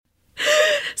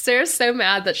Sarah's so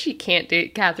mad that she can't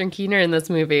date Catherine Keener in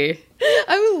this movie.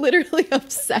 I'm literally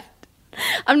upset.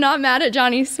 I'm not mad at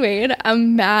Johnny Suede.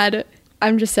 I'm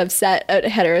just upset at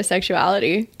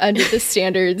heterosexuality under the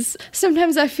standards.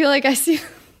 Sometimes I feel like I see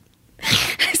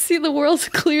the world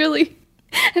clearly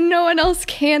and no one else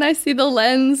can. I see the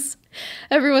lens.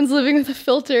 Everyone's living with a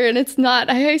filter and it's not.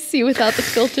 I see without the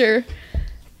filter.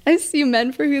 I see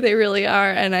men for who they really are,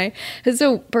 and it's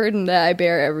a burden that I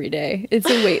bear every day. It's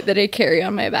a weight that I carry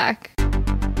on my back.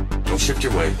 Don't shift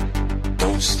your weight.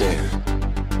 Don't stare.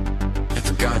 And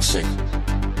for God's sake,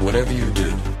 whatever you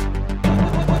do,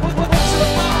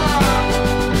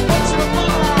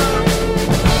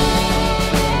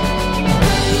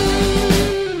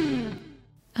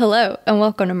 Hello, and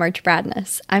welcome to March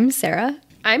Badness. I'm Sarah.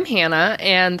 I'm Hannah,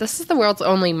 and this is the world's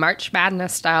only March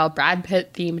Madness-style Brad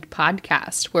Pitt-themed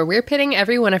podcast, where we're pitting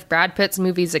every one of Brad Pitt's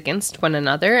movies against one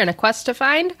another in a quest to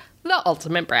find the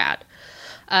ultimate Brad.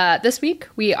 This week,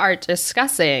 we are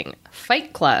discussing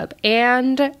Fight Club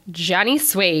and Johnny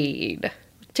Suede.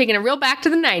 Taking it real back to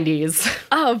the 90s.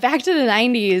 Oh, back to the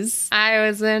 90s. I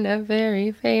was in a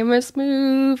very famous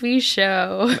movie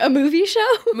show. A movie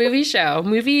show? Movie show.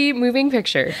 Moving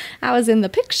picture. I was in the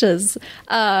pictures.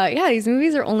 Yeah, these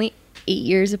movies are only 8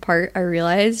 years apart, I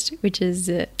realized, which is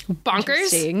bonkers.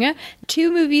 Interesting.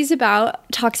 2 movies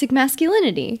about toxic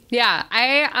masculinity. Yeah,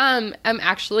 I am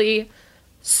actually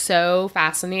so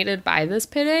fascinated by this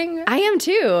pitting. I am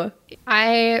too.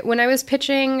 When I was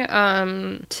pitching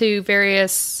to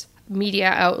various media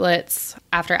outlets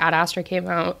after Ad Astra came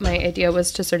out, my idea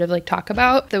was to sort of like talk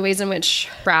about the ways in which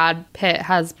Brad Pitt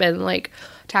has been like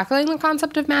tackling the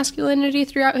concept of masculinity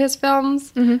throughout his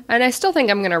films. Mm-hmm. And I still think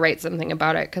I'm going to write something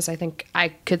about it because I think I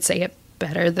could say it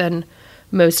better than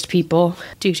most people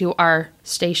due to our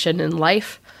station in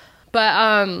life.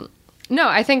 But no,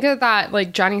 I think that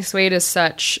like Johnny Suede is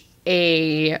such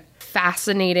a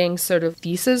fascinating sort of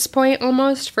thesis point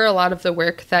almost for a lot of the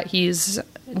work that he's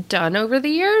done over the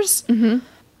years. Mm-hmm.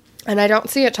 And I don't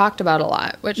see it talked about a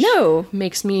lot, which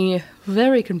makes me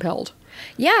very compelled.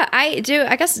 Yeah, I do.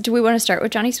 I guess, do we want to start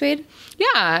with Johnny Suede?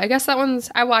 Yeah, I guess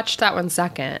I watched that one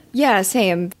second. Yeah,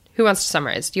 same. Who wants to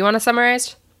summarize? Do you want to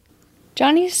summarize?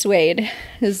 Johnny Suede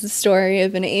is the story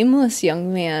of an aimless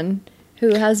young man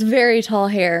who has very tall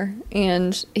hair,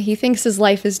 and he thinks his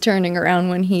life is turning around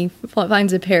when he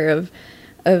finds a pair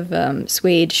of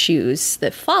suede shoes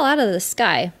that fall out of the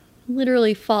sky,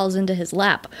 literally falls into his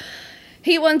lap.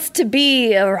 He wants to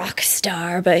be a rock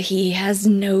star, but he has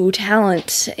no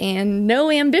talent and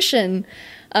no ambition.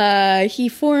 He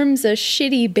forms a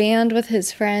shitty band with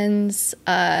his friends,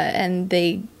 and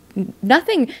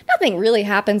nothing really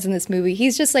happens in this movie.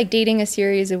 He's just like dating a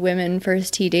series of women for his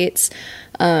tea dates.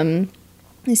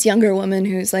 This younger woman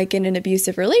who's like in an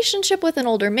abusive relationship with an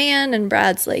older man, and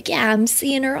Brad's like, yeah, I'm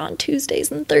seeing her on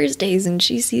Tuesdays and Thursdays, and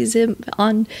she sees him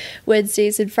on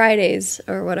Wednesdays and Fridays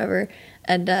or whatever.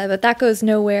 And but that goes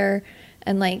nowhere.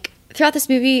 And like throughout this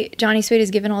movie, Johnny Suede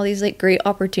is given all these like great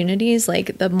opportunities.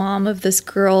 Like the mom of this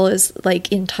girl is like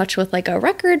in touch with like a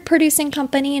record producing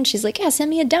company, and she's like, yeah,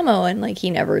 send me a demo, and like he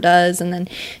never does. And then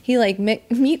he like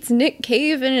meets Nick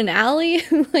Cave in an alley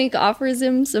who like offers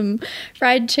him some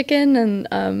fried chicken.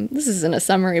 And this isn't a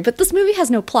summary, but this movie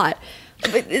has no plot.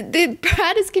 But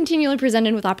Brad is continually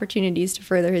presented with opportunities to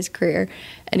further his career,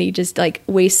 and he just like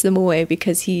wastes them away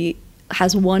because he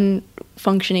has one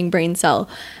functioning brain cell.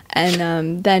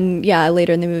 And then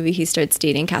later in the movie he starts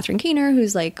dating Catherine Keener,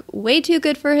 who's like way too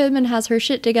good for him and has her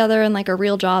shit together and like a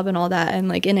real job and all that, and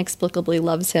like inexplicably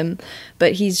loves him,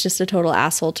 but he's just a total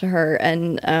asshole to her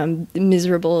and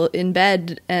miserable in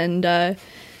bed. And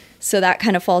so that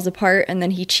kind of falls apart, and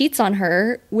then he cheats on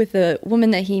her with a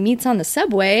woman that he meets on the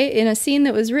subway in a scene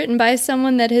that was written by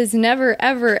someone that has never,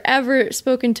 ever, ever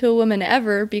spoken to a woman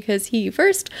ever, because he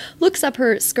first looks up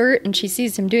her skirt and she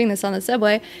sees him doing this on the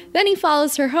subway, then he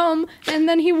follows her home, and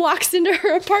then he walks into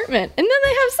her apartment, and then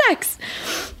they have sex.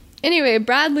 Anyway,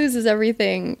 Brad loses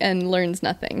everything and learns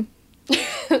nothing.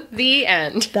 The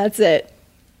end. That's it.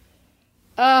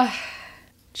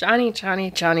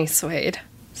 Johnny Suede.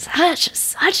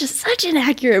 Such an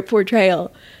accurate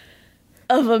portrayal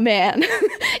of a man.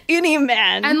 Any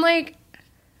man. And like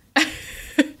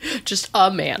just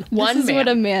a man. One man. This is what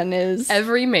a man is.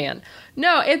 Every man.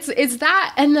 No, it's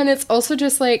that, and then it's also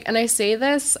just like, and I say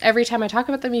this every time I talk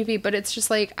about the movie, but it's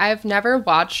just like, I've never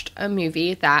watched a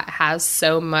movie that has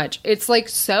so much, it's like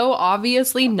so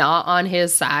obviously not on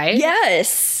his side.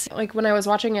 Yes. Like when I was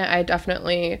watching it, I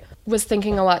definitely was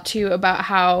thinking a lot too about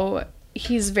how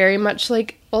he's very much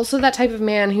like also that type of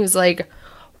man who's like,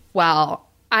 well,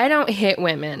 I don't hit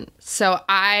women, so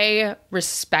I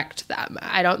respect them.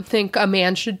 I don't think a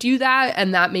man should do that,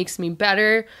 and that makes me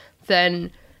better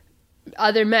than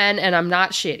other men, and I'm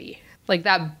not shitty. Like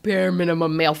that bare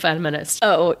minimum male feminist.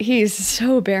 Oh, he's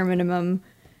so bare minimum.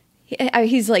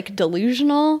 He's like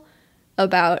delusional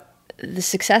about the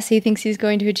success he thinks he's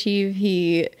going to achieve.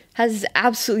 He has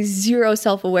absolutely zero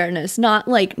self-awareness, not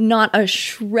a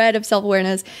shred of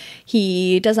self-awareness.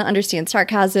 He doesn't understand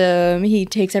sarcasm. He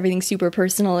takes everything super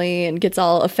personally and gets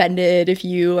all offended if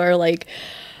you are like,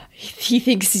 he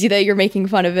thinks that you're making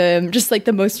fun of him. Just like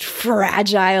the most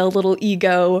fragile little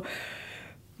ego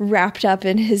wrapped up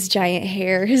in his giant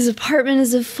hair. His apartment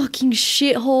is a fucking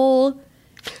shithole.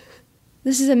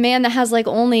 This is a man that has like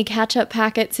only ketchup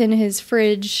packets in his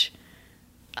fridge.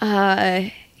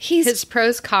 His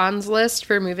pros cons list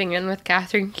for moving in with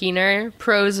Catherine Keener.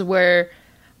 Pros were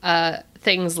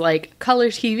things like color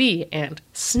TV and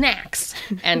snacks,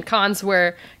 and cons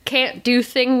were can't do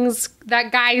things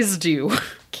that guys do.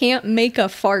 Can't make a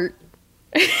fart.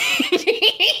 You'd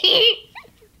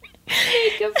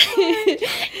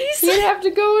have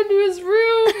to go into his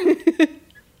room.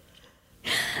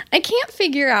 I can't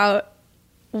figure out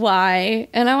why,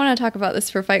 and I want to talk about this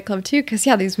for Fight Club too, because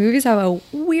yeah, these movies have a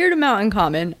weird amount in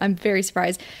common. I'm very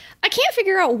surprised. I can't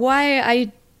figure out why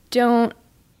you're not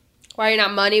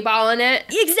moneyballing it.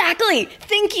 Exactly.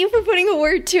 Thank you for putting a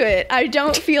word to it. I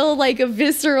don't feel like a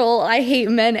visceral I hate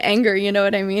men anger, you know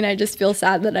what I mean? I just feel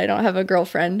sad that I don't have a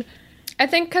girlfriend. I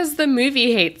think because the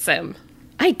movie hates him.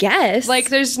 I guess. Like,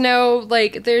 there's no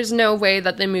way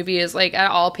that the movie is, like,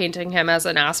 at all painting him as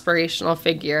an aspirational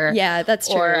figure. Yeah, that's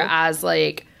true. Or as,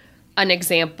 like, an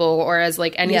example or as,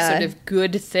 like, any sort of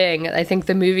good thing. I think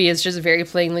the movie is just very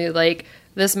plainly, like,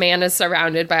 this man is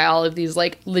surrounded by all of these,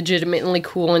 like, legitimately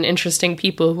cool and interesting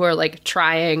people who are, like,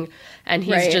 trying, and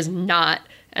he's just not.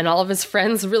 And all of his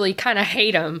friends really kind of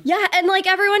hate him. Yeah, and, like,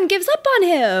 everyone gives up on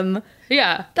him.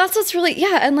 Yeah. That's what's really,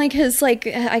 and, like, his, like,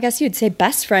 I guess you'd say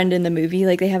best friend in the movie,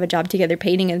 like, they have a job together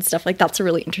painting and stuff, like, that's a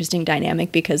really interesting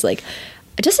dynamic because, like,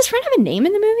 does his friend have a name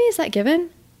in the movie? Is that given?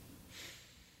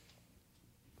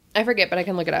 I forget, but I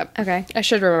can look it up. Okay. I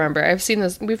should remember. We've seen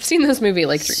this movie,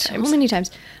 like, 3 times. So many times.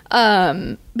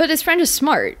 But his friend is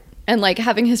smart. And, like,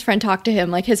 having his friend talk to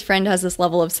him, like, his friend has this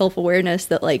level of self-awareness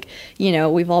that, like, you know,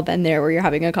 we've all been there where you're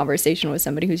having a conversation with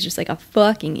somebody who's just, like, a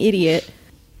fucking idiot.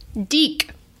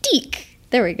 Deke.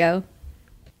 There we go.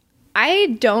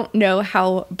 I don't know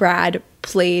how Brad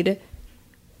played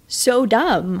so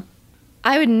dumb.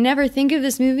 I would never think of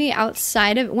this movie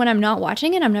outside of when I'm not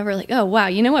watching it. I'm never like, oh, wow,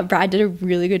 you know what? Brad did a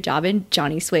really good job in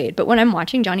Johnny Suede. But when I'm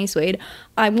watching Johnny Suede,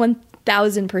 I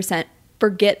 1000%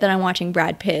 forget that I'm watching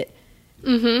Brad Pitt.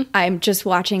 Mm-hmm. I'm just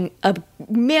watching a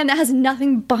man that has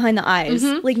nothing behind the eyes.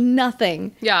 Mm-hmm. Like,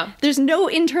 nothing. Yeah. There's no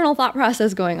internal thought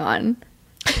process going on.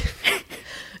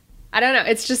 I don't know.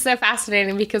 It's just so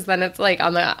fascinating because then it's like,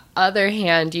 on the other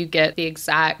hand, you get the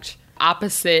exact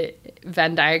opposite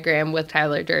Venn diagram with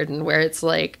Tyler Durden where it's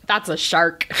like, that's a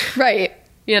shark. Right.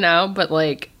 You know? But,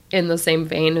 like, in the same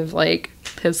vein of, like,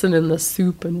 pissing in the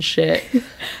soup and shit.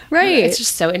 Right. It's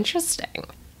just so interesting.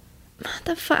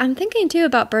 I'm thinking too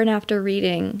about Burn After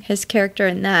Reading, his character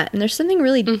in that, and there's something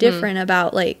really different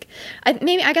about, like, I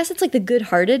guess it's like the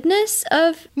good-heartedness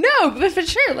of. No, but for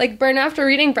sure, like, Burn After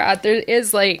Reading Brad, there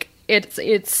is, like,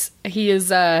 he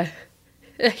is a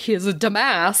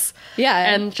dumbass,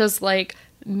 and just, like,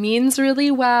 means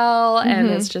really well, and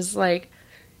it's just like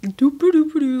and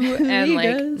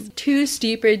like too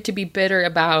stupid to be bitter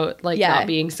about, like, not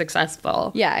being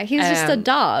successful. Yeah, he's just a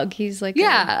dog. He's like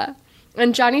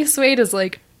And Johnny Suede is,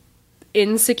 like,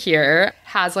 insecure,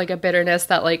 has, like, a bitterness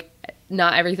that, like,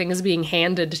 not everything is being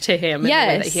handed to him in the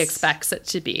way that he expects it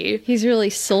to be. He's really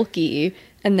sulky.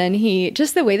 And then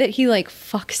just the way that he, like,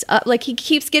 fucks up. Like, he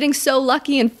keeps getting so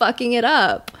lucky and fucking it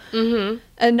up. Mm-hmm.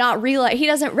 And not realize, he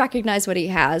doesn't recognize what he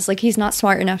has. Like, he's not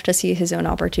smart enough to see his own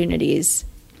opportunities.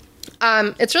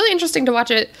 It's really interesting to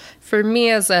watch it for me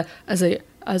as a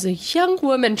young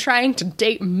woman trying to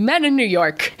date men in New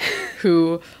York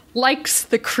who likes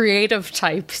the creative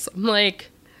types. I'm like,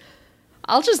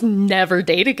 I'll just never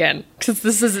date again because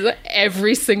this is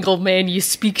every single man you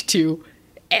speak to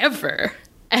ever,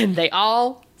 and they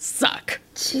all suck.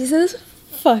 Jesus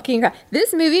fucking Christ.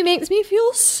 This movie makes me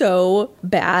feel so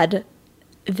bad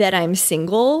that I'm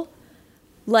single.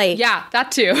 Like, yeah,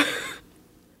 that too.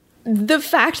 The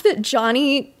fact that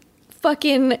Johnny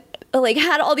fucking, like,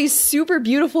 had all these super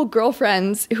beautiful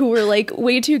girlfriends who were, like,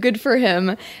 way too good for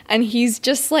him, and he's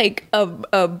just, like,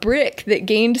 a brick that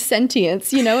gained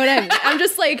sentience, you know what I mean? I'm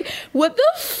just like, what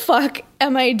the fuck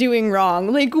am I doing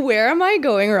wrong? Like, where am I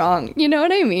going wrong? You know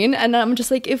what I mean? And I'm just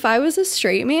like, if I was a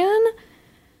straight man,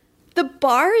 The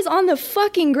bar is on the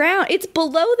fucking ground. It's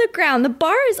below the ground. The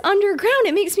bar is underground.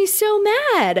 It makes me so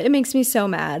mad. It makes me so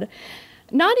mad.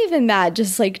 Not even mad,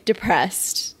 just like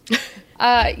depressed.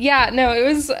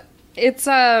 It's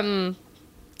not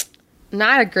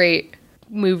a great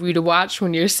movie to watch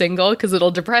when you're single because it'll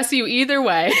depress you either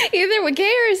way. Either way,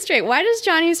 gay or straight. Why does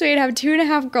Johnny Suede have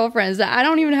 2.5 girlfriends that I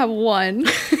don't even have one?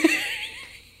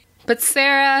 But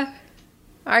Sarah,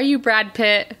 are you Brad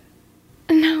Pitt?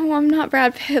 No, I'm not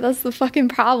Brad Pitt. That's the fucking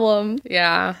problem.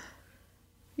 Yeah.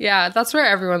 Yeah, that's where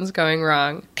everyone's going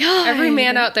wrong. God. Every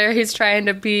man out there who's trying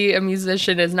to be a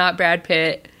musician is not Brad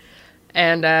Pitt.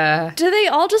 And do they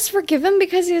all just forgive him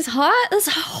because he's hot? That's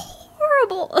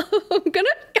horrible.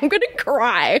 I'm gonna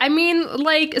cry. I mean,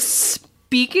 like,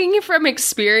 speaking from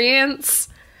experience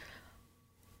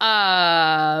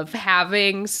of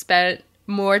having spent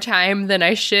more time than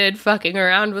I should fucking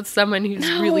around with someone who's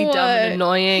really dumb and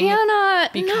annoying Hannah,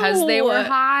 because they were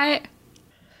hot.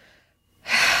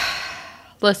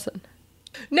 Listen.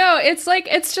 No, it's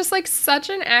just like such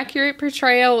an accurate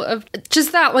portrayal of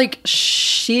just that like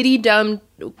shitty, dumb,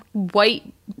 white,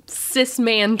 cis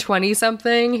man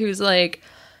 20-something who's like,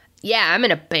 yeah, I'm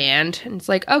in a band. And it's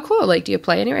like, oh, cool. Like, do you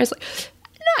play anywhere? It's like,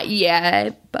 not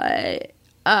yet, but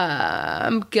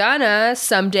I'm gonna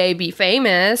someday be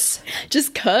famous.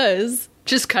 Just cause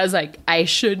I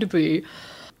should be.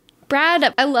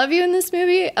 Brad, I love you in this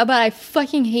movie, but I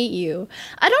fucking hate you.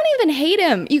 I don't even hate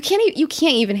him. You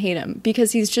can't even hate him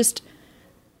because he's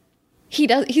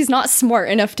not smart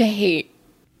enough to hate.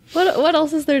 What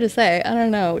else is there to say? I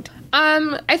don't know.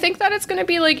 I think that it's gonna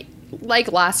be like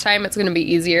last time, it's gonna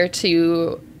be easier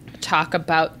to talk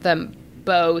about them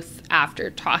both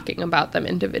after talking about them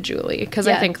individually. Because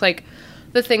I think like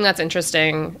the thing that's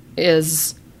interesting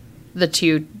is the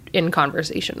two in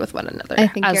conversation with one another,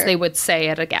 as they would say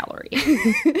at a gallery.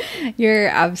 You're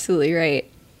absolutely right.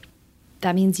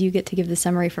 That means you get to give the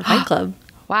summary for Fight Club.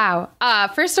 Wow.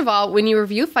 First of all, when you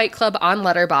review Fight Club on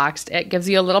Letterboxd, it gives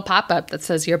you a little pop-up that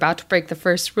says you're about to break the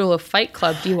first rule of Fight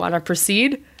Club. Do you want to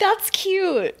proceed? That's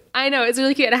cute. I know, it's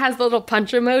really cute. It has the little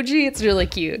punch emoji. It's really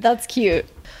cute. That's cute.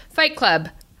 Fight Club.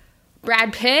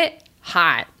 Brad Pitt,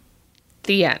 hot.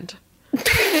 The end.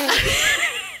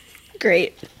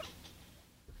 Great.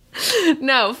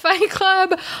 No, Fight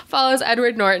Club follows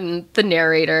Edward Norton, the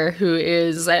narrator, who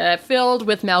is filled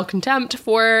with malcontempt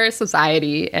for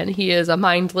society, and he is a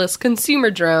mindless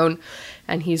consumer drone,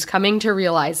 and he's coming to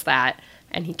realize that,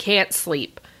 and he can't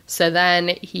sleep. So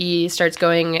then he starts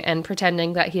going and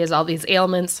pretending that he has all these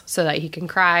ailments so that he can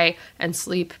cry and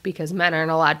sleep because men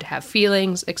aren't allowed to have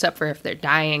feelings except for if they're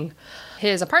dying.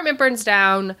 His apartment burns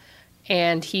down,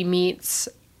 and he meets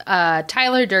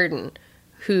Tyler Durden,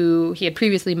 who he had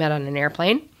previously met on an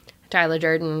airplane. Tyler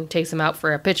Durden takes him out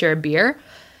for a pitcher of beer.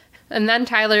 And then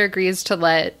Tyler agrees to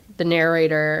let the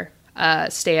narrator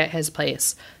stay at his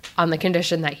place on the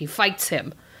condition that he fights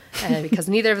him, because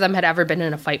neither of them had ever been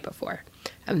in a fight before.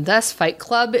 And thus Fight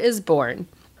Club is born.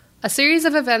 A series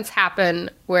of events happen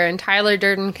wherein Tyler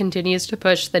Durden continues to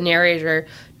push the narrator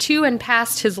to and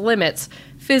past his limits,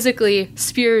 physically,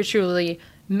 spiritually,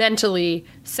 mentally,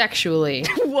 sexually.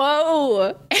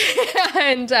 Whoa!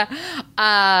 And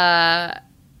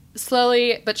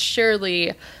slowly but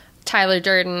surely, Tyler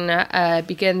Durden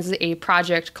begins a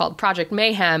project called Project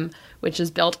Mayhem, which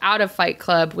is built out of Fight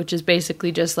Club, which is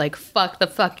basically just like, fuck the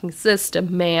fucking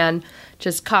system, man.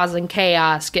 Just causing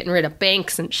chaos, getting rid of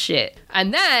banks and shit.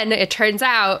 And then it turns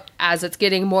out, as it's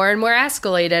getting more and more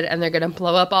escalated, and they're going to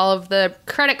blow up all of the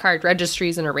credit card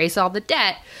registries and erase all the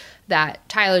debt, that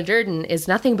Tyler Durden is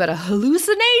nothing but a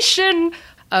hallucination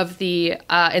of the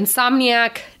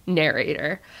insomniac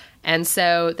narrator. And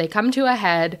so they come to a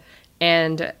head,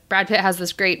 and Brad Pitt has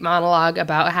this great monologue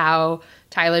about how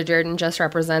Tyler Durden just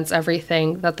represents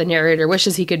everything that the narrator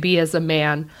wishes he could be as a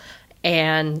man.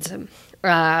 And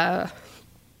then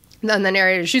the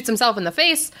narrator shoots himself in the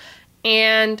face,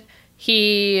 and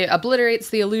he obliterates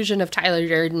the illusion of Tyler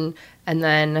Durden, and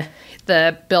then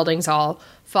the buildings all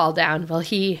fall down. Well,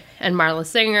 he and Marla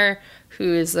Singer,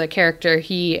 who is the character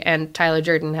he and Tyler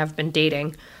Durden have been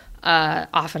dating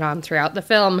off and on throughout the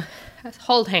film,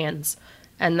 hold hands.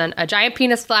 And then a giant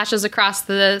penis flashes across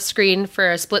the screen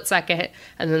for a split second,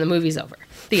 and then the movie's over.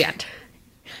 The end.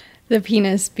 The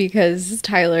penis, because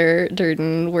Tyler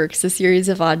Durden works a series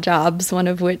of odd jobs, one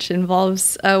of which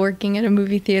involves working at a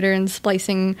movie theater and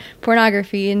splicing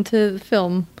pornography into the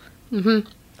film. Mm-hmm.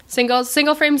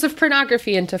 Single frames of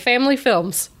pornography into family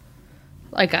films.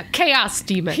 Like a chaos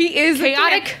demon. He is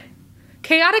chaotic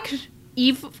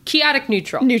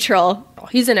neutral. Neutral.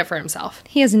 He's in it for himself.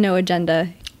 He has no agenda.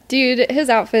 Dude, his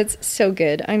outfit's so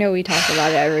good. I know we talk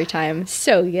about it every time.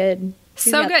 So good.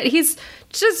 So good. He's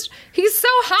so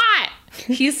hot.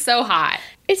 He's so hot.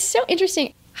 It's so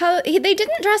interesting how they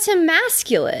didn't dress him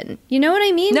masculine. You know what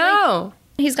I mean? No.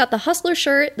 Like, he's got the hustler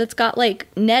shirt that's got like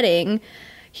netting.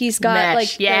 He's got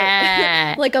Mesh,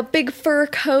 like like a big fur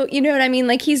coat. You know what I mean?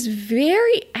 Like he's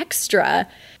very extra.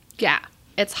 Yeah,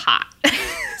 it's hot.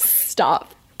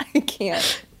 Stop. I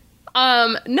can't.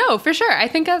 No, for sure. I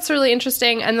think that's really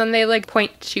interesting. And then they like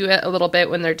point to it a little bit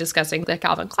when they're discussing the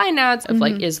Calvin Klein ads of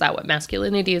like, is that what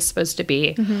masculinity is supposed to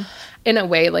be? In a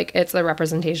way, like it's the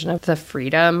representation of the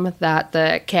freedom that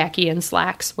the khaki and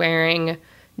slacks wearing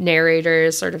narrator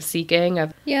is sort of seeking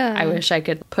of, Yeah. I wish I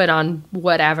could put on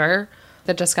whatever.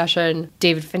 The discussion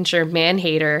David Fincher,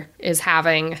 Man-Hater, is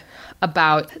having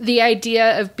about the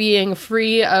idea of being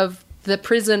free of the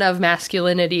prison of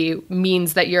masculinity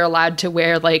means that you're allowed to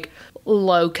wear like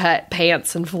low-cut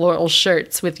pants and floral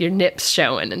shirts with your nips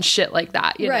showing and shit like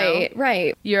that, you know?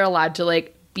 Right. You're allowed to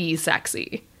like be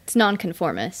sexy. It's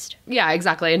nonconformist. Yeah,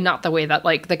 exactly. And not the way that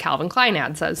like the Calvin Klein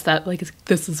ad says that like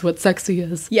this is what sexy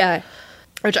is. Yeah.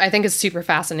 Which I think is super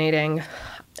fascinating.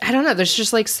 I don't know. There's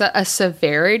just like a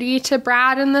severity to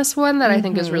Brad in this one that I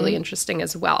think is really interesting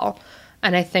as well.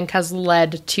 And I think has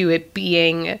led to it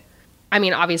being, I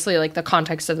mean, obviously like the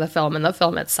context of the film and the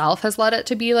film itself has led it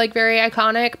to be like very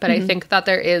iconic. But I think that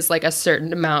there is like a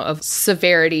certain amount of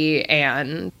severity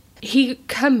and he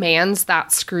commands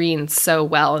that screen so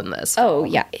well in this film. Oh,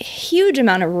 yeah. Huge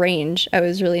amount of range. I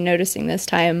was really noticing this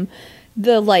time.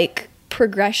 The like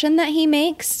progression that he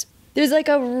makes. There's like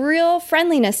a real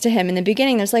friendliness to him in the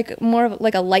beginning. There's like more of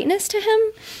like a lightness to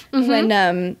him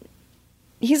when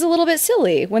he's a little bit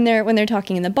silly when they're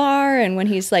talking in the bar and when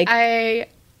he's like I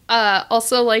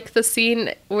also like the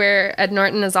scene where Ed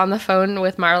Norton is on the phone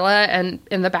with Marla and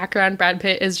in the background Brad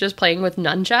Pitt is just playing with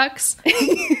nunchucks.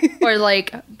 Or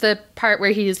like the part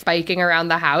where he's biking around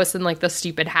the house in like the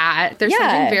stupid hat. There's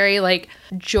something very like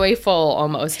joyful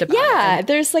almost about it.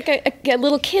 There's like a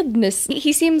little kid in this.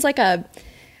 He seems like a,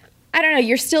 I don't know,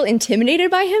 you're still intimidated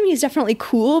by him. He's definitely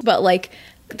cool, but like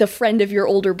the friend of your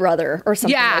older brother or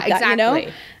something like that, exactly. you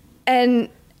know? And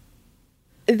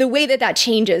the way that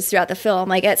changes throughout the film,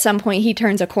 like at some point he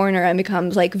turns a corner and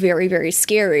becomes like very, very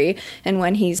scary. And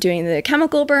when he's doing the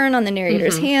chemical burn on the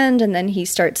narrator's hand and then he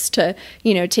starts to,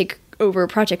 you know, take over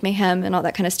Project Mayhem and all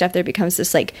that kind of stuff, there becomes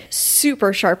this like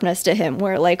super sharpness to him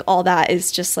where like all that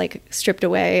is just like stripped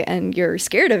away and you're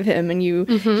scared of him and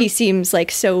he seems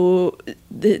like so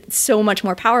much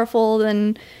more powerful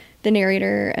than the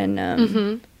narrator. And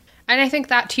and I think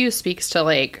that too speaks to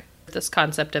like this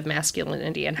concept of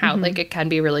masculinity and how like it can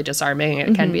be really disarming.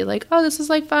 It can be like, oh, this is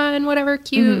like fun, whatever,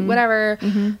 cute, whatever,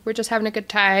 we're just having a good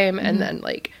time, and then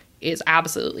like is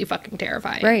absolutely fucking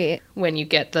terrifying. Right. When you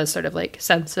get the sort of like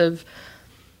sense of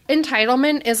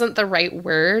entitlement isn't the right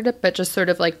word, but just sort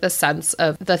of like the sense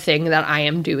of the thing that I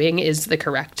am doing is the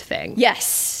correct thing.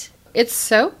 yes. It's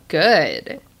so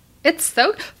good. It's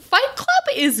so Fight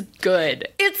Club is good.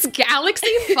 It's galaxy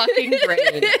fucking brain.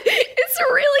 It's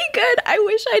really good. I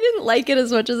wish I didn't like it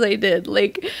as much as I did.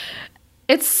 Like,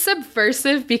 It's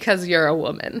subversive because you're a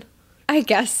woman. I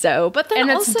guess so. But then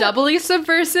And also, it's doubly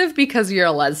subversive because you're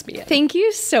a lesbian. thank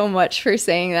you so much for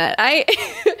saying that.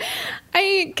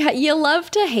 You love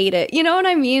to hate it. You know what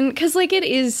I mean? Because like it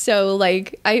is so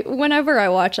like whenever I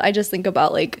watch, I just think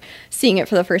about like seeing it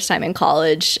for the first time in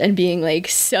college and being like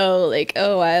so like,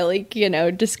 oh, I like, you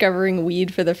know, discovering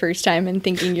weed for the first time and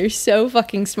thinking you're so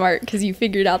fucking smart because you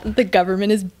figured out that the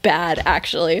government is bad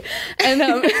actually. And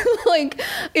like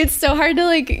it's so hard to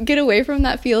like get away from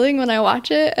that feeling when I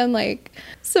watch it, and like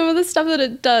some of the stuff that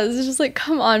it does is just like,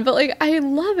 come on, but like I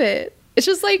love it. It's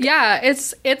just like, Yeah,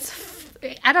 it's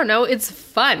I don't know, it's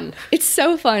fun. it's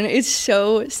so fun. It's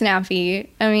so snappy.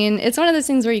 I mean, it's one of those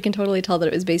things where you can totally tell that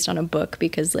it was based on a book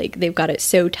because like they've got it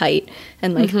so tight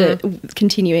and like the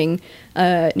continuing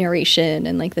narration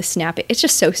and like the snap. It's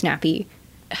just so snappy.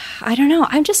 I don't know.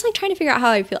 I'm just like trying to figure out how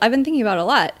I feel. I've been thinking about it a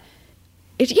lot.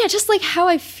 Just like how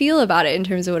I feel about it in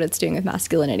terms of what it's doing with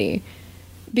masculinity.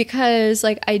 Because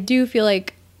like I do feel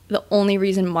like the only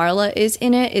reason Marla is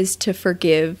in it is to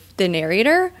forgive the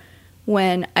narrator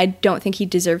when I don't think he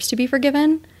deserves to be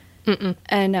forgiven.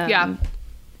 And Yeah.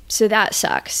 so that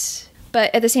sucks.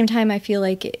 But at the same time, I feel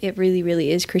like it really,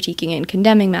 really is critiquing and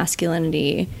condemning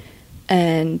masculinity.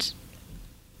 And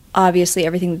obviously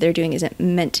everything that they're doing isn't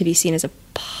meant to be seen as a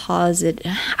positive.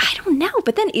 I don't know.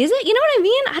 But then is it? You know what I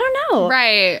mean? I don't know.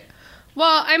 Right.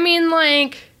 Well, I mean,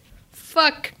 like,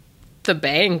 fuck the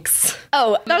banks.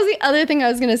 Oh, that was the other thing I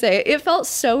was going to say. It felt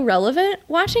so relevant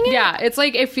watching it. Yeah, it's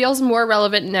like it feels more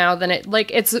relevant now than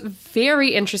it's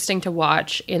very interesting to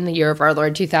watch in the year of our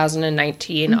Lord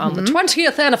 2019 on the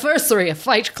 20th anniversary of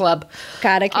Fight Club.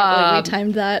 God, I can't believe we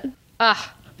timed that.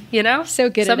 You know? So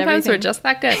good at Sometimes we're everything. just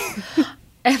that good.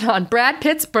 And on Brad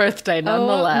Pitt's birthday,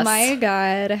 nonetheless. Oh my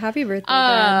God. Happy birthday,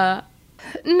 Brad.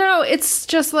 No, it's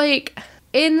just like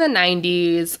in the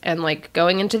 90s and like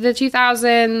going into the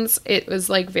 2000s, it was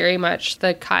like very much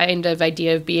the kind of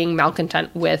idea of being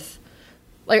malcontent with,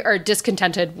 like, or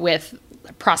discontented with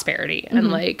prosperity.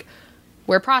 And like,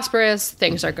 we're prosperous,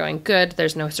 things are going good,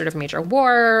 there's no sort of major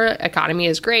war, economy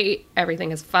is great,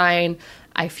 everything is fine.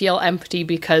 I feel empty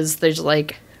because there's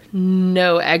like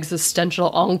no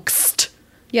existential angst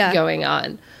going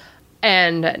on.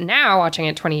 And now, watching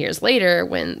it 20 years later,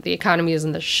 when the economy is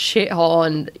in the shithole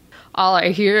and all our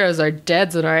heroes are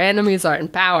dead and our enemies are in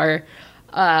power,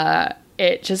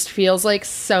 it just feels like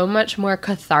so much more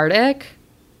cathartic.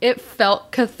 It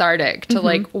felt cathartic to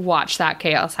like watch that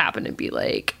chaos happen and be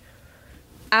like,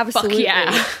 Absolutely.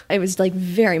 fuck yeah. It was like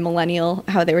very millennial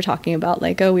how they were talking about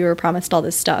like, oh, we were promised all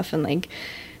this stuff and like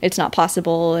it's not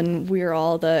possible and we're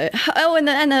all the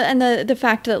the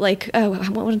fact that like, oh,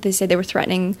 what did they say? They were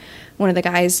threatening one of the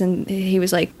guys and he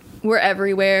was like, we're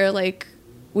everywhere, like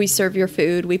we serve your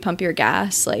food, we pump your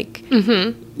gas, like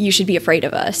you should be afraid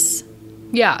of us.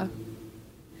 Yeah.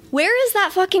 Where is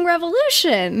that fucking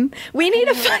revolution? We need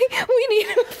a fight. We need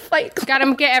a fight club.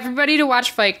 Gotta get everybody to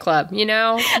watch Fight Club, you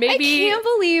know? Maybe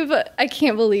I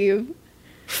can't believe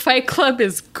Fight Club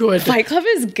is good. Fight Club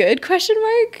is good? Question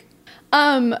mark.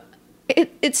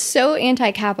 It's so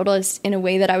anti-capitalist in a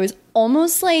way that I was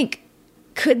almost like,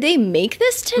 could they make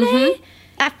this today?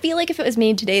 I feel like if it was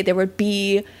made today, there would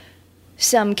be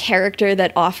some character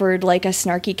that offered like a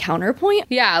snarky counterpoint.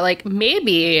 Yeah, like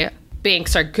maybe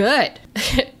banks are good.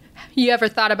 You ever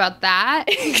thought about that?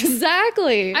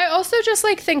 Exactly. I also just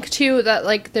like think too that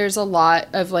like there's a lot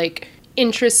of like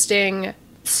interesting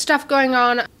stuff going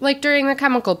on like during the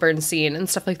chemical burn scene and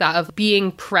stuff like that of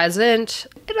being present.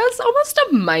 It was almost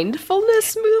a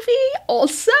mindfulness movie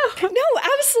also. No,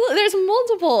 absolutely. There's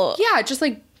multiple. Yeah, just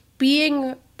like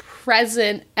being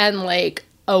present and like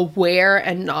aware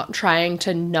and not trying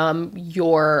to numb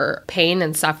your pain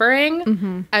and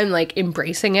suffering and like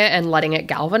embracing it and letting it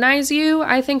galvanize you,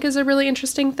 I think is a really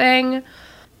interesting thing.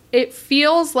 It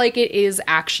feels like it is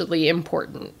actually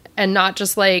important and not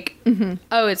just like,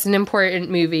 oh, it's an important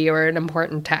movie or an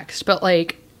important text, but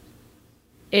like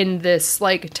in this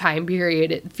like time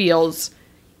period, it feels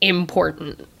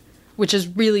important, which is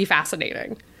really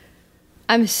fascinating.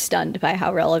 I'm stunned by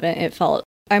how relevant it felt.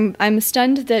 I'm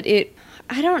stunned that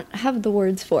I don't have the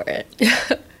words for it.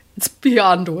 It's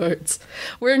beyond words.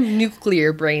 We're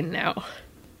nuclear brain now.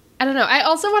 I don't know. I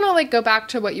also want to like go back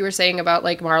to what you were saying about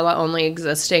like Marla only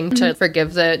existing to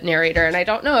forgive the narrator. And I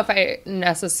don't know if I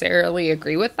necessarily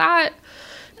agree with that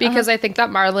because I think that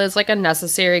Marla is like a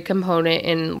necessary component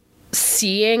in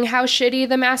seeing how shitty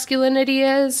the masculinity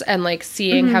is and like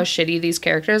seeing how shitty these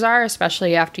characters are,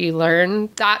 especially after you learn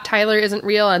that Tyler isn't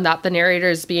real and that the narrator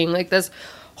is being like this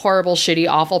horrible, shitty,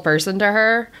 awful person to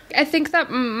her. I think that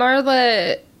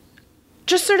Marla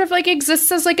just sort of like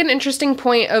exists as like an interesting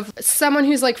point of someone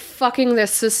who's like fucking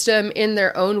this system in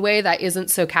their own way that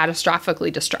isn't so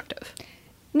catastrophically destructive.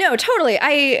 No, totally.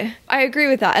 I agree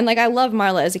with that. And like I love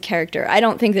Marla as a character. I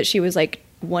don't think that she was like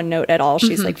one note at all.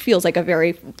 She's like feels like a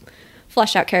very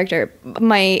fleshed out character.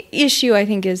 My issue, I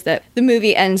think, is that the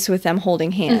movie ends with them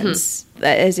holding hands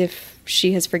as if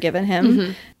she has forgiven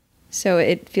him. So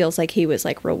it feels like he was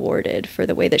like rewarded for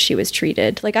the way that she was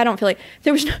treated. Like I don't feel like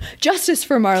there was no justice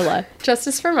for Marla.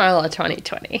 Justice for Marla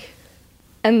 2020.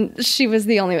 And she was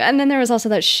the only. And then there was also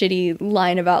that shitty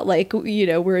line about like, you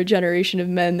know, we're a generation of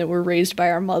men that were raised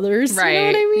by our mothers. Right. You know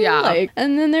what I mean? Yeah. Like,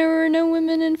 and then there were no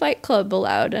women in Fight Club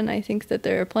allowed. And I think that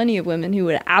there are plenty of women who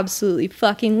would absolutely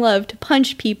fucking love to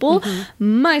punch people,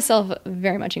 myself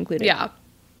very much included. Yeah.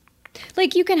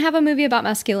 Like you can have a movie about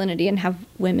masculinity and have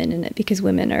women in it because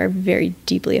women are very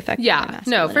deeply affected by Yeah. masculinity.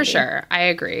 No, for sure. I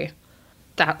agree.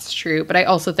 That's true. But I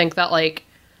also think that like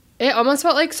it almost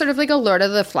felt like sort of like a Lord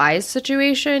of the Flies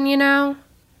situation, you know?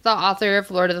 The author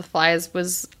of Lord of the Flies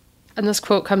was, and this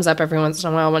quote comes up every once in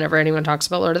a while whenever anyone talks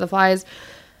about Lord of the Flies,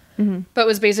 but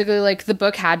was basically like the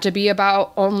book had to be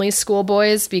about only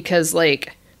schoolboys because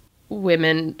like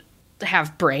women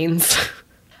have brains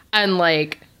and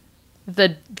like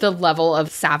the level of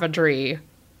savagery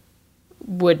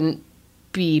wouldn't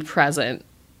be present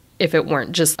if it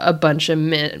weren't just a bunch of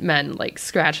men like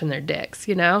scratching their dicks,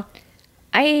 you know?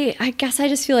 I guess I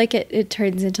just feel like it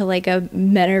turns into like a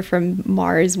men are from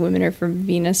Mars, women are from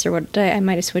Venus, or what. I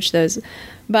might have switched those,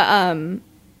 but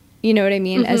you know what I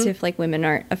mean? As if like women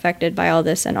aren't affected by all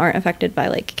this and aren't affected by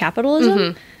like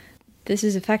capitalism. This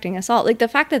is affecting us all. Like the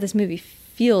fact that this movie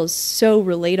feels so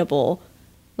relatable,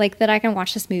 like that I can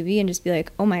watch this movie and just be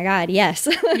like, oh my God, yes.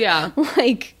 Yeah.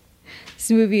 Like this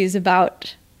movie is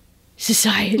about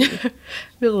society.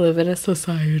 We live in a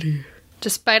society.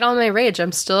 Despite all my rage,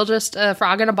 I'm still just a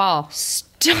frog in a ball.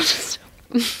 Still just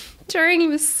During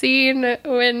the scene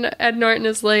when Ed Norton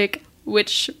is like,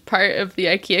 which part of the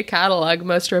IKEA catalog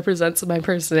most represents my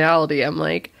personality, I'm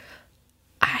like,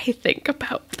 I think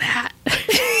about that.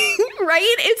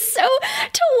 right? It's so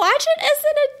to watch it as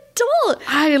an adult.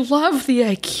 I love the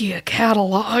IKEA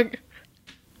catalog.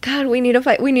 God, we need a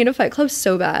fight club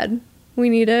so bad. We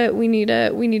need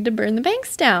to burn the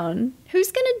banks down.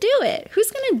 Who's gonna do it?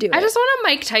 I just want to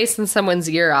Mike Tyson someone's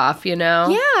ear off, you know?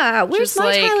 Yeah, where's Just my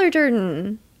like- Tyler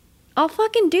Durden? I'll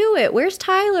fucking do it. Where's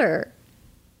Tyler?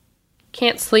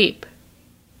 Can't sleep.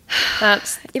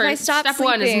 That's If I stop step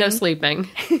one is no sleeping-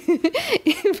 sleeping.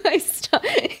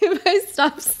 If I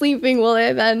stop sleeping, will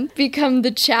I then become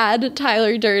the Chad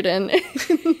Tyler Durden?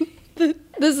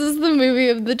 This is the movie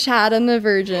of the Chad and the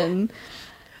Virgin.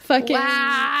 Fucking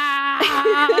Wow!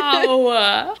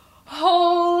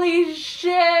 Holy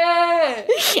shit!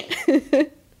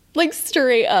 like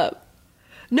straight up.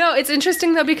 No, it's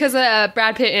interesting though because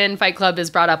Brad Pitt in Fight Club is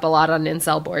brought up a lot on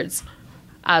incel boards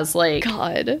as like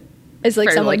God. It's like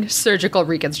for someone. like surgical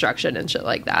reconstruction and shit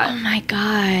like Oh that. my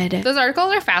God. Those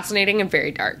articles are fascinating and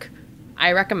very dark.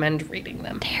 I recommend reading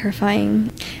them.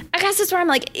 Terrifying. I guess that's where I'm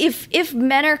like, if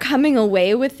men are coming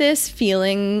away with this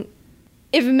feeling,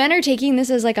 if men are taking this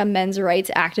as like a men's rights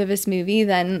activist movie,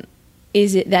 then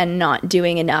is it then not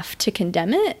doing enough to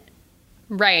condemn it?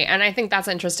 Right, and I think that's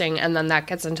interesting, and then that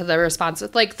gets into the response,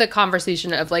 like the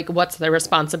conversation of like, what's the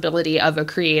responsibility of a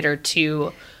creator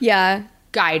to Yeah.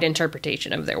 guide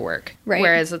interpretation of their work? Right.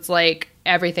 Whereas it's like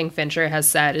everything Fincher has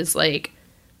said is like,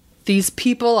 these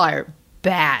people are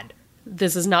bad.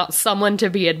 This is not someone to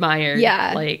be admired.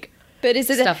 Yeah. like But is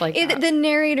it stuff like that. The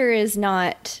narrator is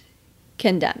not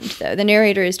condemned though. The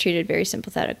narrator is treated very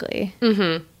sympathetically.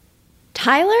 Mm-hmm.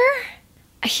 Tyler,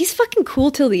 he's fucking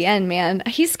cool till the end, man.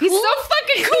 He's cool. He's so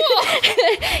fucking cool.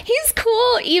 He's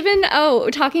cool. Even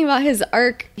talking about his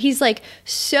arc, he's like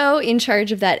so in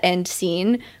charge of that end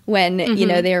scene when you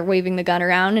know they're waving the gun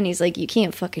around, and he's like, "You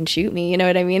can't fucking shoot me." You know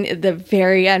what I mean? At the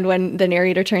very end, when the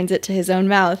narrator turns it to his own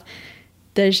mouth,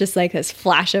 there's just like this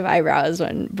flash of eyebrows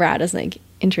when Brad is like,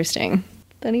 "Interesting."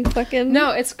 Then he fucking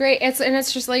No, it's great. It's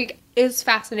just like, it's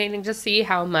fascinating to see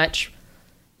how much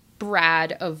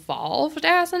Brad evolved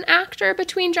as an actor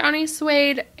between Johnny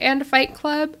Suede and Fight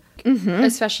Club,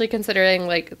 especially considering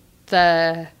like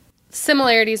the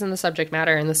similarities in the subject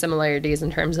matter and the similarities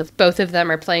in terms of both of them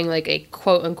are playing like a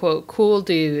quote unquote cool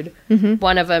dude.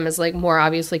 One of them is like more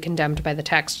obviously condemned by the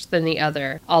text than the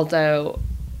other, although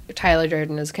Tyler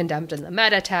Durden is condemned in the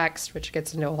meta text, which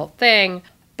gets into a whole thing.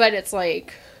 But it's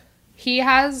like he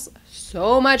has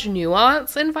so much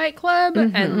nuance in Fight Club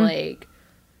and like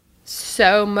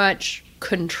so much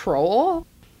control.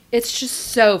 It's just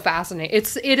so fascinating.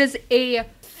 It is a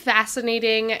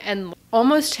fascinating and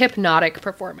almost hypnotic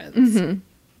performance.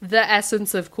 The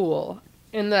essence of cool.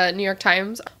 In the New York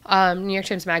Times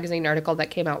Magazine article that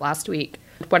came out last week,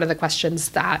 one of the questions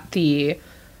that the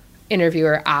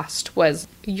interviewer asked was,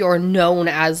 "You're known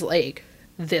as like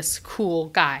this cool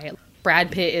guy.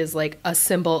 Brad Pitt is like a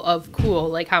symbol of cool.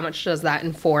 Like, how much does that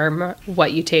inform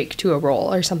what you take to a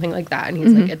role or something like that?" And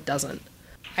he's like, "It doesn't.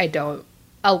 I don't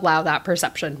allow that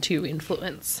perception to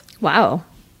influence." wow.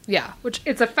 Yeah, which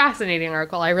it's a fascinating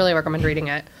article. I really recommend reading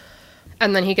it.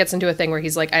 And then he gets into a thing where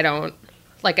he's like,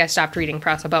 I stopped reading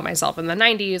press about myself in the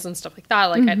 90s and stuff like that.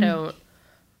 Like, I don't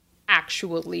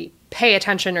actually pay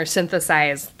attention or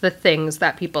synthesize the things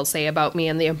that people say about me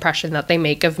and the impression that they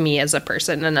make of me as a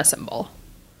person and a symbol.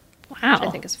 Wow. Which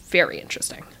I think is very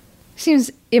interesting.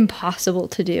 Seems impossible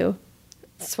to do.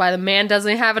 That's why the man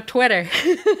doesn't have a Twitter.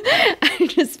 I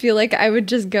just feel like I would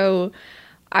just go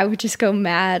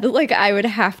mad. Like I would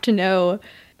have to know.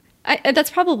 That's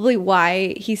probably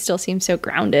why he still seems so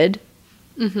grounded.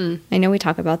 I know we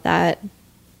talk about that.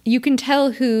 You can tell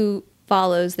who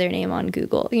follows their name on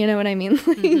Google. You know what I mean?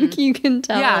 Like you can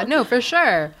tell. Yeah, no, for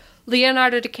sure.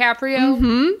 Leonardo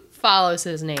DiCaprio follows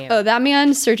his name. Oh, that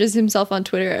man searches himself on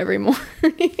Twitter every morning.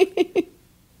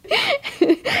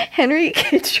 Henry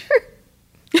Kitcher.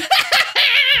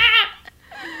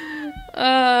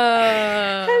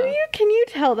 Can you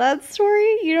tell that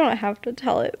story? You don't have to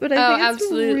tell it, but I think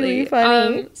it's really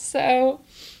funny. So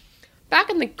back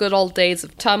in the good old days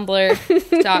of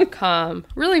Tumblr.com,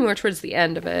 really more towards the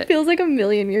end of it. Feels like a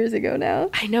million years ago now.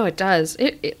 I know it does.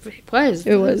 It was.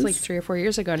 It was like 3 or 4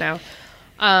 years ago now.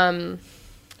 I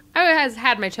has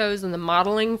had my toes in the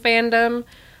modeling fandom,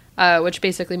 which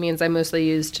basically means I mostly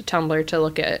used Tumblr to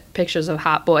look at pictures of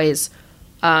hot boys,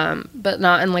 but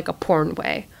not in like a porn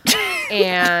way.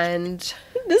 And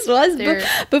this was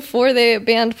before they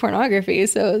banned pornography,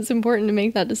 so it's important to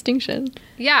make that distinction.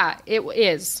 Yeah, it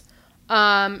is.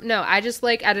 No, I just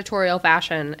like editorial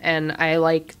fashion, and I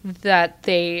like that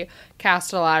they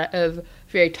cast a lot of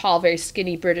very tall, very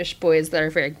skinny British boys that are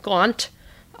very gaunt,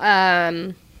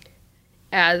 as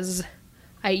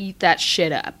I eat that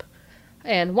shit up.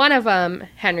 And one of them,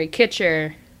 Henry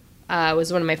Kitcher,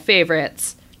 was one of my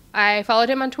favorites. I followed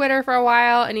him on Twitter for a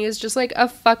while, and he was just like a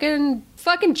fucking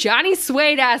Johnny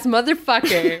Suede ass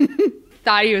motherfucker.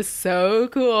 Thought he was so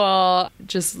cool.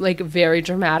 Just like very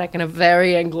dramatic in a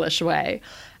very English way.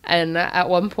 And at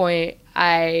one point,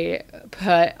 I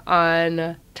put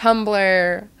on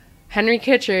Tumblr, Henry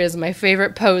Kitcher is my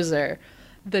favorite poser.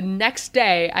 The next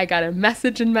day, I got a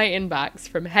message in my inbox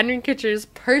from Henry Kitcher's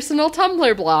personal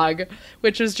Tumblr blog,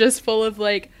 which was just full of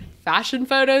like fashion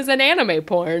photos and anime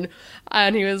porn.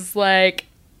 And he was like,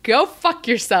 go fuck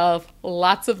yourself.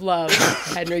 Lots of love,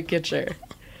 Henry Kitcher.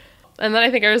 And then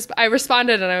I think I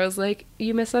responded and I was like,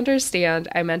 you misunderstand.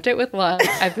 I meant it with love.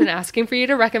 I've been asking for you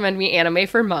to recommend me anime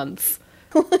for months.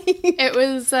 It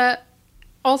was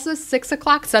also 6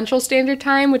 o'clock Central Standard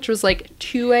Time, which was like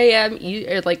 2 a.m.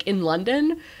 Like in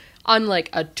London on like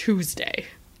a Tuesday.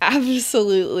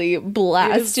 Absolutely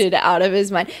blasted out of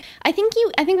his mind. I think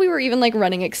we were even like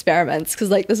running experiments because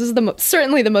like this is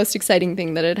certainly the most exciting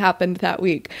thing that had happened that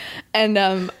week. And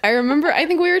I remember I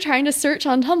think we were trying to search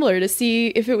on Tumblr to see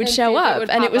if it would show up,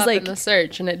 and it was like in the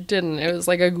search, and it didn't. It was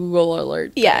like a Google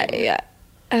alert thing. Yeah.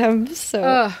 I'm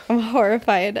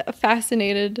horrified,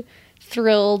 fascinated,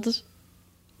 thrilled.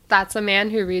 That's a man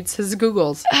who reads his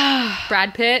Googles.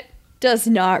 Brad Pitt does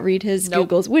not read his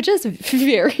Googles, which is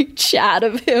very Chad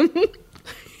of him.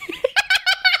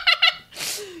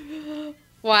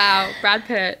 Wow, Brad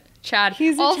Pitt, Chad.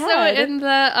 He's a also Chad. In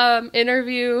the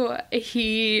interview,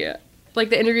 the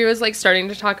interview was like starting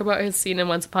to talk about his scene in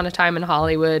Once Upon a Time in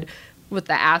Hollywood with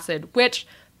the acid, which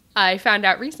I found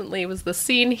out recently was the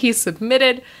scene he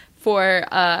submitted for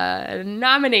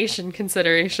nomination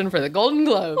consideration for the Golden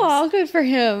Globes. Oh, good for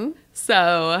him.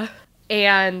 So,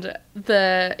 and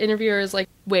the interviewer is like,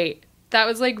 wait, that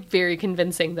was like very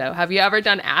convincing though. Have you ever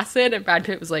done acid? And Brad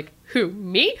Pitt was like, who,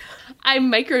 me?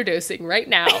 I'm microdosing right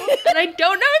now. And I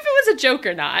don't know if it was a joke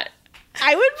or not.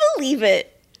 I would believe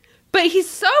it. But he's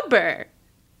sober.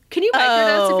 Can you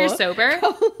microdose if you're sober?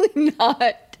 Probably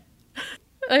not.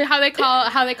 Like how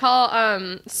they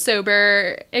call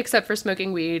sober, except for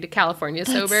smoking weed, California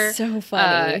sober. That's so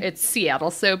funny. It's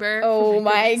Seattle sober. Oh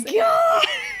my god.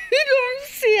 I'm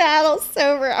Seattle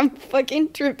sober. I'm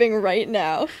fucking tripping right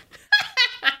now.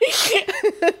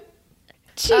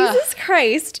 Jesus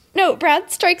Christ. No,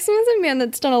 Brad strikes me as a man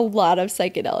that's done a lot of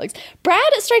psychedelics. Brad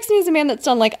strikes me as a man that's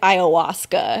done like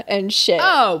ayahuasca and shit.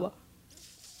 Oh,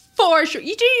 for sure.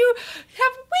 We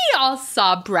all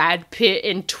saw Brad Pitt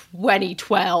in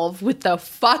 2012 with the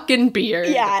fucking beard.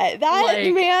 Yeah,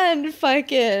 that man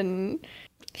fucking...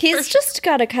 He's just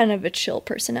got a kind of a chill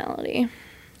personality.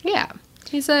 Yeah.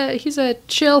 He's a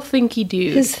chill, thinky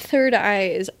dude. His third eye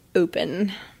is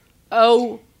open.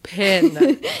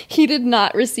 Open. He did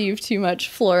not receive too much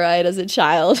fluoride as a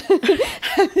child.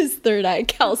 Have his third eye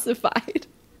calcified.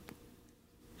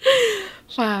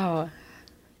 Wow.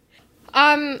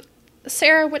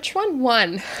 Sarah, which one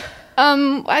won?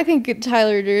 I think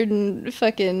Tyler Durden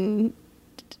fucking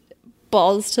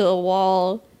balls to the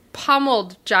wall.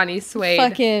 Pummeled Johnny Suede.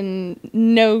 Fucking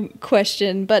no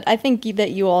question, but I think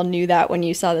that you all knew that when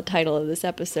you saw the title of this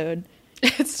episode.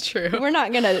 It's true. We're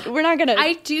not gonna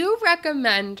I do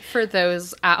recommend for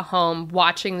those at home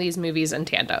watching these movies in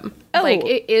tandem. Oh. Like,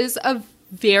 it is a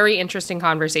very interesting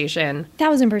conversation.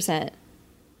 1000%.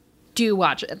 Do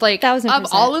watch it. Like, 1000%. of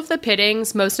all of the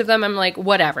pittings, most of them I'm like,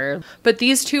 whatever. But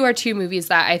these two are two movies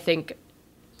that I think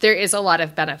there is a lot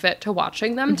of benefit to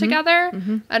watching them together.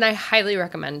 And I highly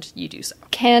recommend you do so.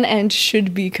 Can and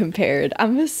should be compared.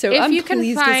 I'm If you can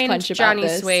pleased as find punch about Johnny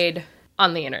this. Suede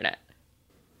on the internet.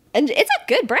 And it's a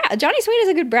good Brad. Johnny Suede is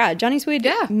a good Brad. Johnny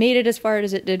Suede made it as far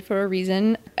as it did for a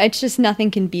reason. It's just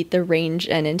nothing can beat the range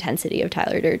and intensity of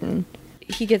Tyler Durden.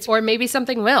 He gets... Or maybe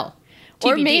something will.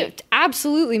 Or TBD.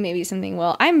 absolutely maybe something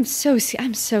will. I'm so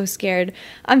scared.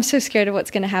 I'm so scared of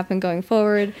what's going to happen going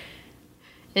forward.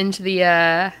 Into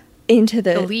the into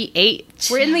the Elite Eight.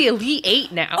 We're in the Elite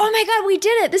Eight now. Oh my god, we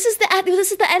did it! This is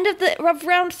the end of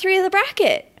round 3 of the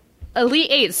bracket. Elite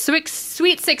Eight,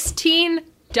 Sweet 16,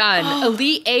 done.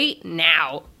 Elite Eight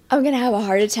now. I'm gonna have a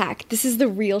heart attack. This is the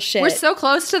real shit. We're so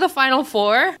close to the Final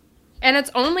Four, and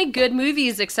it's only good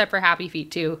movies except for Happy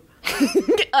Feet 2.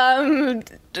 I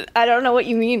don't know what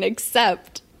you mean,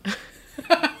 except.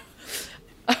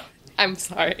 I'm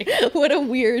sorry. What a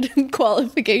weird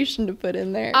qualification to put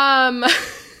in there. How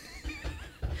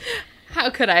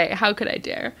could I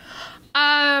dare?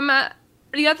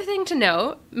 The other thing to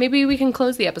note, maybe we can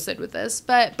close the episode with this,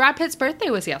 but Brad Pitt's birthday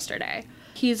was yesterday.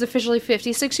 He's officially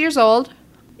 56 years old.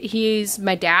 He's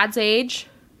my dad's age.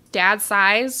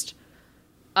 Dad-sized.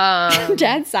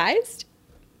 Dad-sized?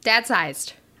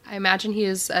 Dad-sized. I imagine he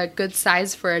is a good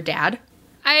size for a dad.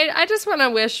 I just want to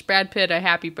wish Brad Pitt a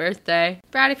happy birthday.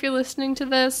 Brad, if you're listening to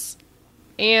this,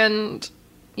 and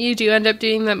you do end up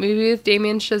doing that movie with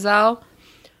Damien Chazelle,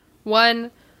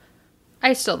 1,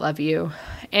 I still love you.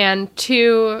 And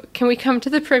 2, can we come to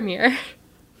the premiere?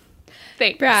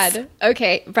 Thanks. Brad,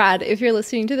 if you're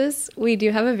listening to this, we do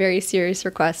have a very serious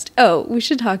request. Oh, we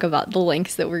should talk about the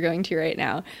links that we're going to right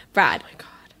now. Brad. Oh my God.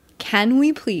 Can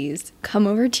we please come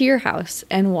over to your house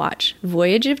and watch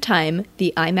Voyage of Time,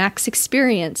 the IMAX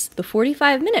experience, the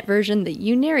 45-minute version that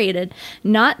you narrated,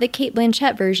 not the Cate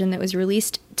Blanchett version that was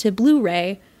released to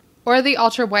Blu-ray. Or the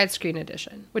ultra widescreen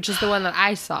edition, which is the one that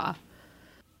I saw.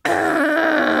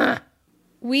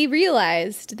 We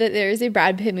realized that there is a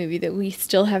Brad Pitt movie that we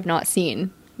still have not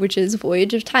seen, which is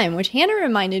Voyage of Time, which Hannah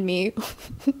reminded me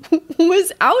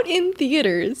was out in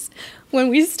theaters when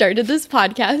we started this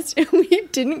podcast, and we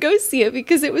didn't go see it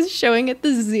because it was showing at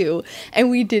the zoo, and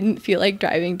we didn't feel like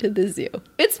driving to the zoo.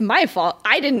 It's my fault.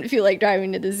 I didn't feel like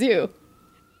driving to the zoo.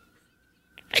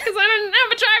 Because I didn't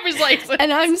have a driver's license.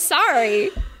 And I'm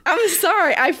sorry.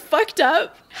 I fucked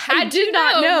up. I did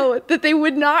not know that they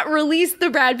would not release the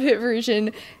Brad Pitt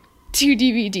version to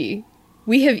DVD.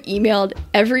 We have emailed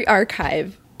every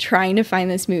archive trying to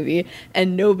find this movie,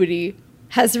 and nobody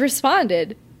has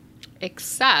responded.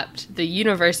 Except the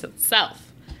universe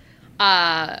itself.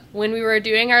 When we were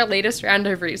doing our latest round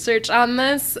of research on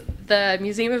this, the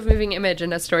Museum of Moving Image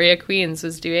in Astoria, Queens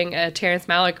was doing a Terrence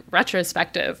Malick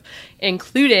retrospective,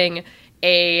 including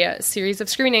a series of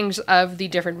screenings of the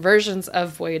different versions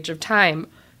of Voyage of Time,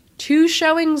 2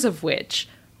 showings of which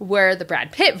were the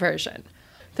Brad Pitt version.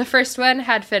 The first one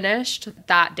had finished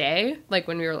that day, like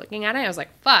when we were looking at it, I was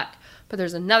like, fuck. But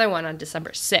there's another one on December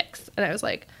 6th, and I was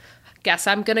like, guess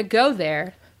I'm gonna go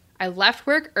there. I left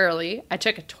work early. I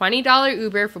took a $20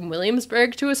 Uber from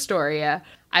Williamsburg to Astoria.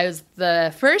 I was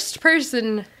the first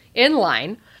person in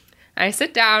line. And I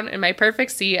sit down in my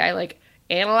perfect seat. I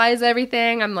analyze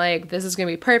everything. I'm like, this is gonna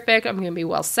be perfect. I'm gonna be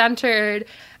well centered.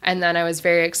 And then I was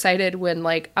very excited when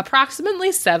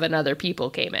approximately 7 other people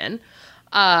came in.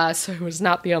 So I was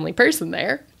not the only person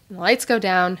there. And the lights go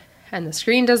down and the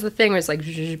screen does the thing where it's like,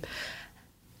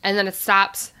 and then it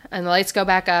stops and the lights go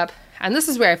back up. And this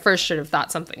is where I first should have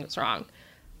thought something was wrong.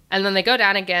 And then they go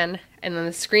down again, and then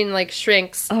the screen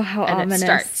shrinks. Oh, how ominous. It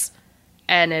starts.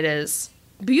 And it is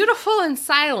beautiful and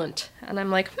silent. And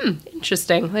I'm like,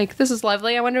 interesting. This is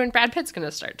lovely. I wonder when Brad Pitt's going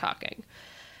to start talking.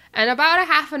 And about a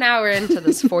half an hour into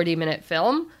this 40-minute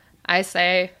film, I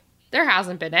say, there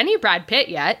hasn't been any Brad Pitt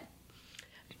yet.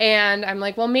 And I'm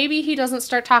like, well, maybe he doesn't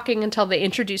start talking until they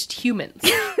introduced humans.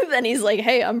 Then he's like,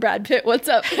 hey, I'm Brad Pitt. What's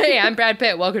up? Hey, I'm Brad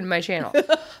Pitt. Welcome to my channel.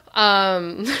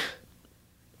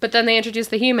 But then they introduce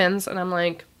the humans, and I'm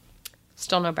like,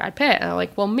 still no Brad Pitt. And I'm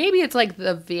like, well, maybe it's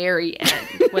the very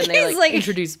end when they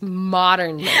introduce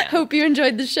modern man. Hope you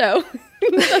enjoyed the show.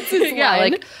 That's his Yeah,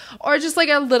 line. or just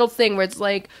a little thing where it's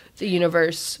the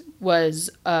universe was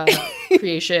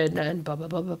creation and blah, blah,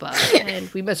 blah, blah, blah. And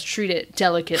we must treat it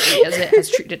delicately as it has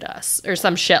treated us, or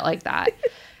some shit like that.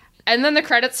 And then the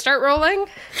credits start rolling,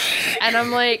 and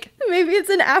I'm like, maybe it's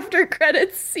an after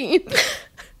credits scene.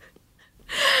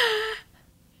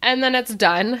 And then it's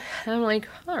done. And I'm like,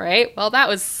 all right, well, that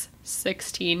was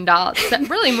 $16.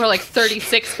 Really more like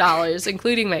 $36,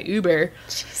 including my Uber.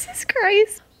 Jesus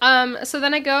Christ. So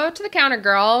then I go to the counter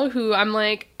girl, who I'm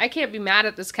like, I can't be mad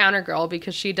at this counter girl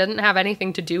because she doesn't have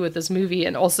anything to do with this movie.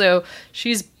 And also,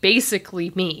 she's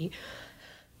basically me.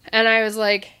 And I was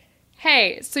like,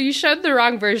 hey, so you showed the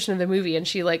wrong version of the movie. And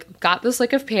she got this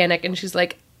look of panic, and she's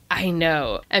like, I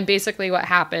know. And basically what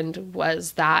happened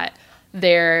was that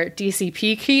their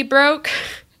DCP key broke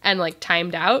and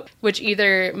timed out, which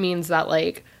either means that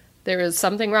there was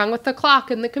something wrong with the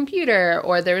clock in the computer,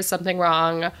 or there was something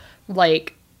wrong,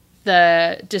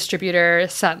 the distributor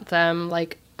sent them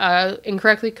a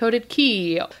incorrectly coded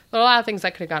key. A lot of things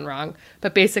that could have gone wrong,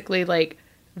 but basically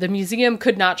the museum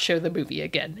could not show the movie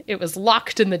again. It was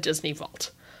locked in the Disney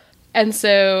vault. And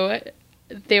so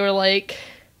they were like,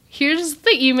 here's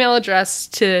the email address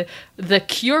to the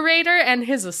curator and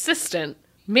his assistant.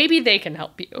 Maybe they can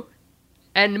help you.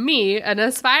 And me, an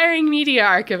aspiring media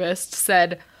archivist,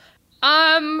 said,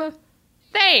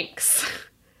 thanks.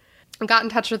 I got in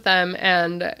touch with them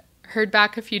and heard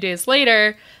back a few days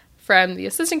later from the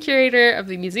assistant curator of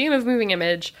the Museum of Moving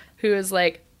Image, who was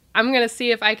like, I'm going to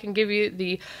see if I can give you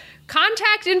the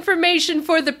contact information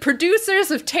for the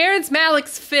producers of Terrence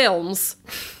Malick's films.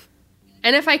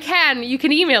 And if I can, you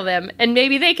can email them and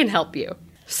maybe they can help you.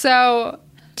 So,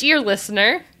 dear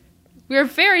listener, we're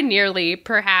very nearly,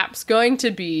 perhaps, going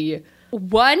to be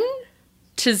 1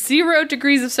 to 0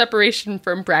 degrees of separation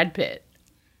from Brad Pitt.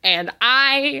 And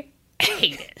I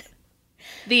hate it.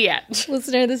 The end.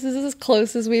 Listener, this is as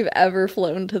close as we've ever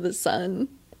flown to the sun.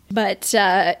 But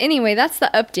anyway, that's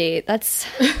the update.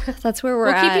 That's where we're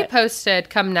at. We'll keep you posted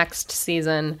come next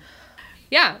season.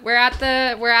 Yeah, we're at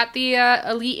the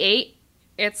Elite 8.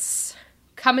 It's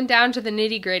coming down to the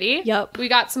nitty-gritty. Yep. We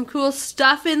got some cool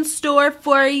stuff in store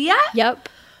for ya. Yep.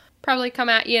 Probably come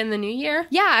at you in the new year.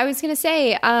 Yeah, I was going to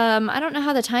say, I don't know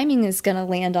how the timing is going to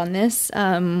land on this.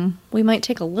 We might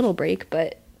take a little break,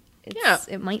 but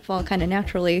it might fall kind of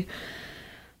naturally.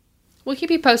 We'll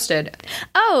keep you posted.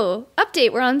 Oh,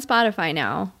 update. We're on Spotify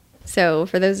now. So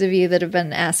for those of you that have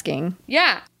been asking.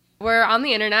 Yeah. We're on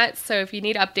the internet, so if you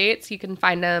need updates, you can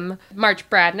find them March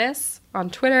Bradness on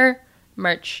Twitter,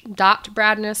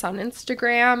 March.Bradness on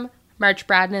Instagram,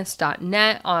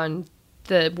 MarchBradness.net on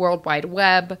the World Wide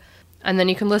Web. And then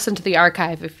you can listen to the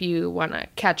archive if you want to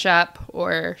catch up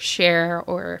or share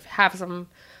or have some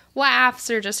laughs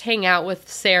or just hang out with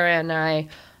Sarah and I.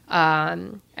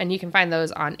 And you can find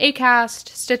those on Acast,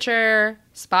 Stitcher,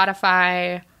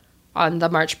 Spotify, on the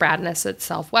March Bradness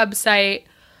itself website,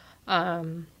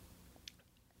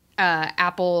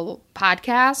 Apple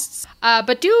Podcasts.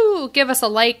 But do give us a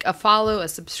like, a follow, a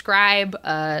subscribe,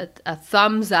 a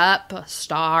thumbs up, a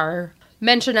star.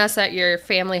 Mention us at your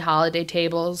family holiday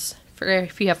tables for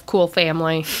if you have cool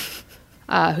family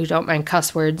who don't mind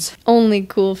cuss words. Only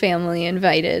cool family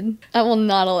invited. I will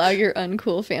not allow your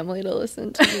uncool family to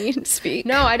listen to me speak.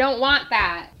 No, I don't want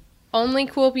that. Only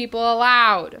cool people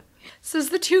allowed. Says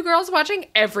the two girls watching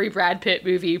every Brad Pitt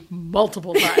movie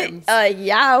multiple times.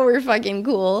 Yeah, we're fucking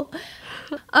cool.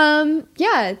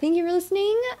 Yeah, thank you for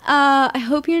listening. I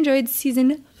hope you enjoyed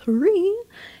season 3.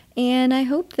 And I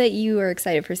hope that you are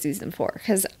excited for season 4.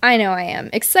 Because I know I am.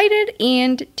 Excited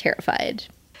and terrified.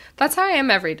 That's how I am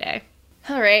every day.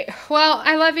 All right. Well,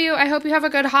 I love you. I hope you have a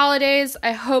good holidays.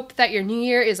 I hope that your new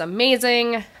year is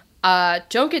amazing.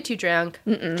 Don't get too drunk.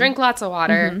 Drink lots of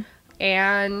water.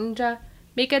 And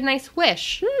make a nice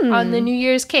wish on the New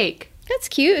Year's cake. That's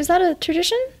cute. Is that a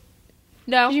tradition?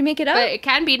 No. Did you make it up? But it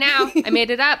can be now. I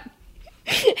made it up.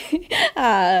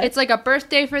 It's like a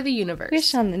birthday for the universe.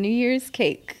 Wish on the New Year's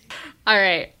cake. All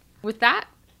right. With that,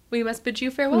 we must bid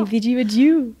you farewell. We bid you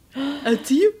adieu.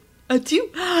 Adieu. Adieu.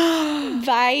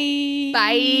 Bye.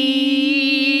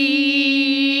 Bye.